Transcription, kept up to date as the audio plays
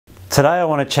Today I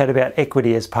want to chat about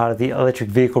equity as part of the electric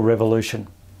vehicle revolution.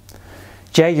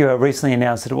 Jaguar recently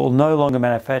announced that it will no longer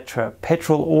manufacture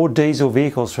petrol or diesel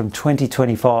vehicles from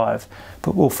 2025,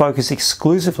 but will focus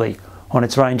exclusively on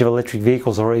its range of electric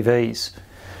vehicles or EVs.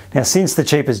 Now, since the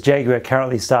cheapest Jaguar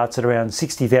currently starts at around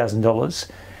 $60,000,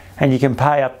 and you can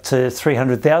pay up to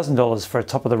 $300,000 for a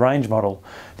top-of-the-range model,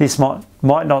 this might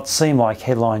not seem like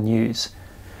headline news.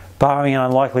 Barring an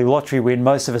unlikely lottery win,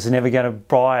 most of us are never going to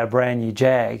buy a brand new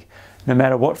Jag, no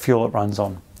matter what fuel it runs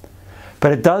on.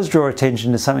 But it does draw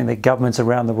attention to something that governments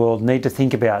around the world need to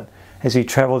think about as we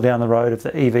travel down the road of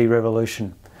the EV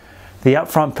revolution. The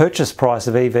upfront purchase price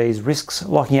of EVs risks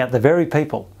locking out the very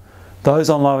people, those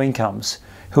on low incomes,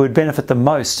 who would benefit the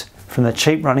most from the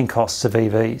cheap running costs of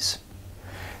EVs.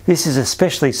 This is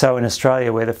especially so in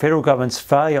Australia, where the federal government's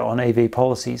failure on EV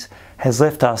policies has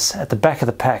left us at the back of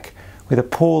the pack with a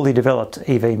poorly developed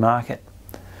EV market.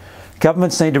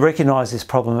 Governments need to recognise this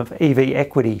problem of EV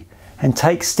equity and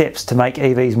take steps to make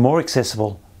EVs more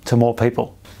accessible to more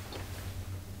people.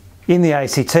 In the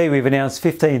ACT, we've announced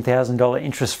 $15,000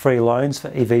 interest-free loans for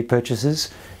EV purchases,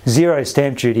 zero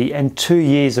stamp duty and 2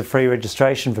 years of free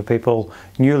registration for people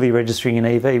newly registering an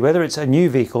EV, whether it's a new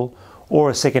vehicle or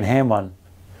a second-hand one.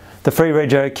 The free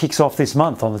rego kicks off this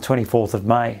month on the 24th of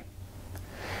May.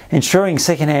 Ensuring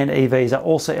second-hand EVs are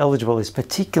also eligible is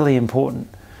particularly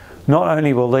important. Not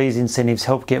only will these incentives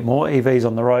help get more EVs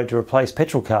on the road to replace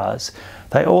petrol cars,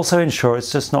 they also ensure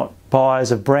it's just not buyers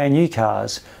of brand new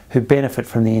cars who benefit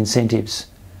from the incentives.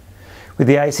 With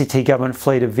the ACT government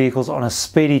fleet of vehicles on a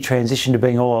speedy transition to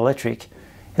being all electric,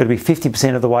 it'll be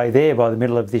 50% of the way there by the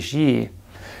middle of this year,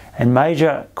 and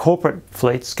major corporate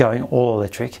fleets going all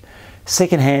electric,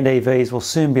 second-hand EVs will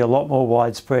soon be a lot more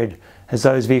widespread as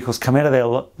those vehicles come out of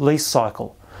their lease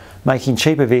cycle, making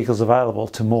cheaper vehicles available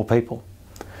to more people.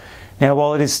 Now,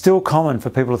 while it is still common for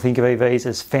people to think of EVs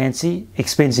as fancy,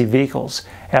 expensive vehicles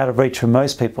out of reach for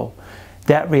most people,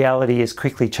 that reality is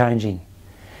quickly changing.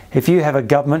 If you have a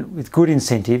government with good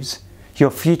incentives, your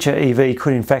future EV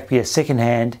could in fact be a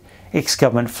second-hand,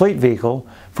 ex-government fleet vehicle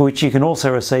for which you can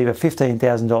also receive a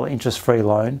 $15,000 interest-free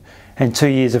loan and 2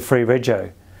 years of free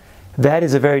rego. That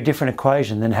is a very different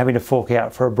equation than having to fork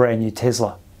out for a brand new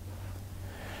Tesla.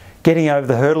 Getting over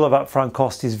the hurdle of upfront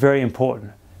cost is very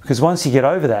important, because once you get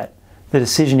over that, the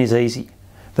decision is easy.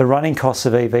 The running costs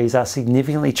of EVs are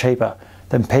significantly cheaper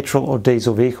than petrol or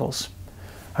diesel vehicles.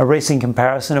 A recent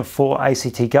comparison of 4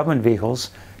 ACT government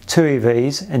vehicles, 2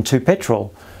 EVs and 2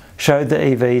 petrol, showed that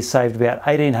EVs saved about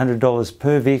 $1,800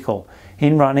 per vehicle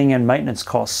in running and maintenance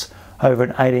costs over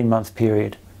an 18-month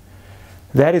period.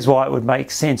 That is why it would make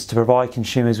sense to provide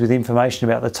consumers with information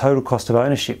about the total cost of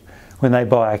ownership when they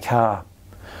buy a car.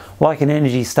 Like an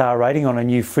Energy Star rating on a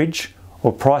new fridge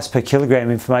or price per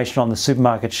kilogram information on the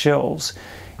supermarket shelves,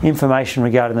 information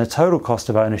regarding the total cost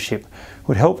of ownership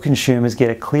would help consumers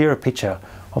get a clearer picture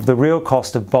of the real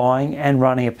cost of buying and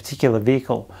running a particular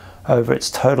vehicle over its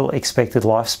total expected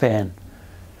lifespan.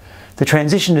 The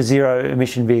transition to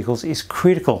zero-emission vehicles is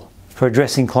critical for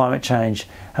addressing climate change,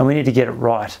 and we need to get it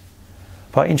right.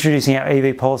 By introducing our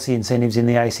EV policy incentives in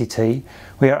the ACT,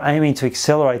 we are aiming to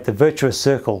accelerate the virtuous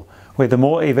circle where the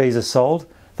more EVs are sold,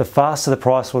 the faster the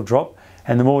price will drop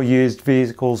and the more used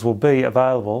vehicles will be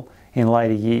available in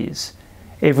later years.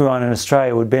 Everyone in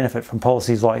Australia would benefit from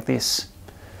policies like this.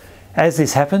 As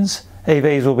this happens,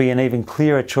 EVs will be an even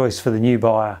clearer choice for the new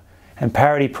buyer, and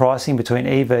parity pricing between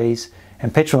EVs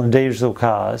and petrol and diesel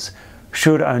cars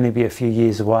should only be a few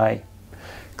years away.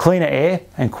 Cleaner air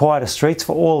and quieter streets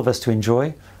for all of us to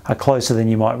enjoy are closer than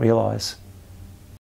you might realise.